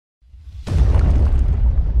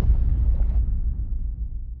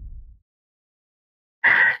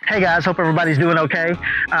Hey guys, hope everybody's doing okay.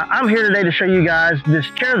 I'm here today to show you guys this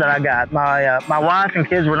chair that I got. My wife and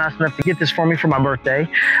kids were nice enough to get this for me for my birthday.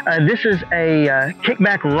 This is a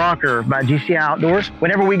Kickback Rocker by GCI Outdoors.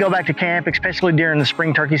 Whenever we go back to camp, especially during the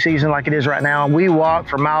spring turkey season like it is right now, we walk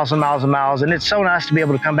for miles and miles and miles, and it's so nice to be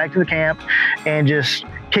able to come back to the camp and just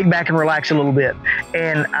kick back and relax a little bit.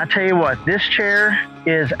 And I tell you what, this chair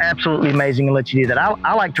is absolutely amazing and lets you do that.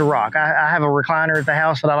 I like to rock. I have a recliner at the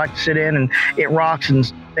house that I like to sit in, and it rocks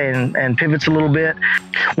and pivots a little bit.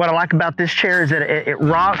 What I like about this chair is that it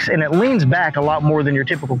rocks and it leans back a lot more than your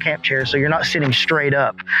typical camp chair, so you're not sitting straight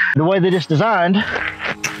up. The way that it's designed,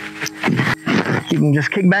 you can just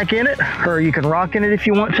kick back in it, or you can rock in it if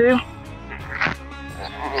you want to.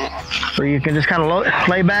 Or you can just kind of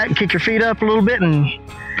lay back, kick your feet up a little bit, and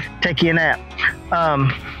take you a nap.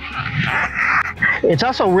 It's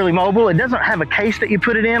also really mobile. It doesn't have a case that you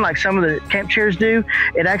put it in like some of the camp chairs do.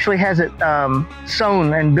 It actually has it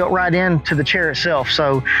sewn and built right into the chair itself,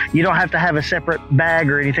 so you don't have to have a separate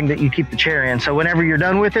bag or anything that you keep the chair in. So whenever you're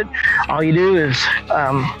done with it, all you do is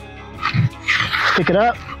pick it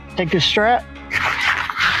up, take this strap,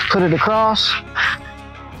 put it across,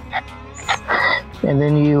 and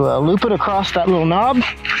then you loop it across that little knob,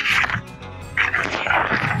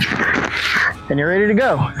 and you're ready to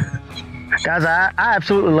go. Guys, I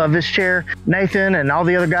absolutely love this chair. Nathan and all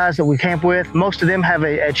the other guys that we camp with, most of them have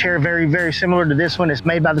a chair very, very similar to this one. It's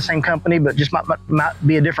made by the same company, but just might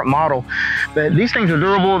be a different model. But these things are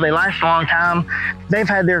durable. They last a long time. They've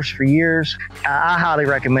had theirs for years. I highly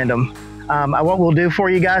recommend them. What we'll do for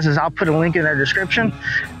you guys is I'll put a link in our description,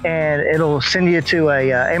 and it'll send you to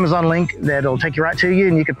a Amazon link that'll take you right to you,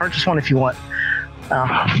 and you can purchase one if you want.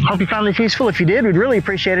 Hope you found this useful. If you did, we'd really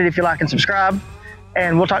appreciate it if you like and subscribe.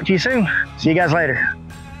 And we'll talk to you soon. See you guys later.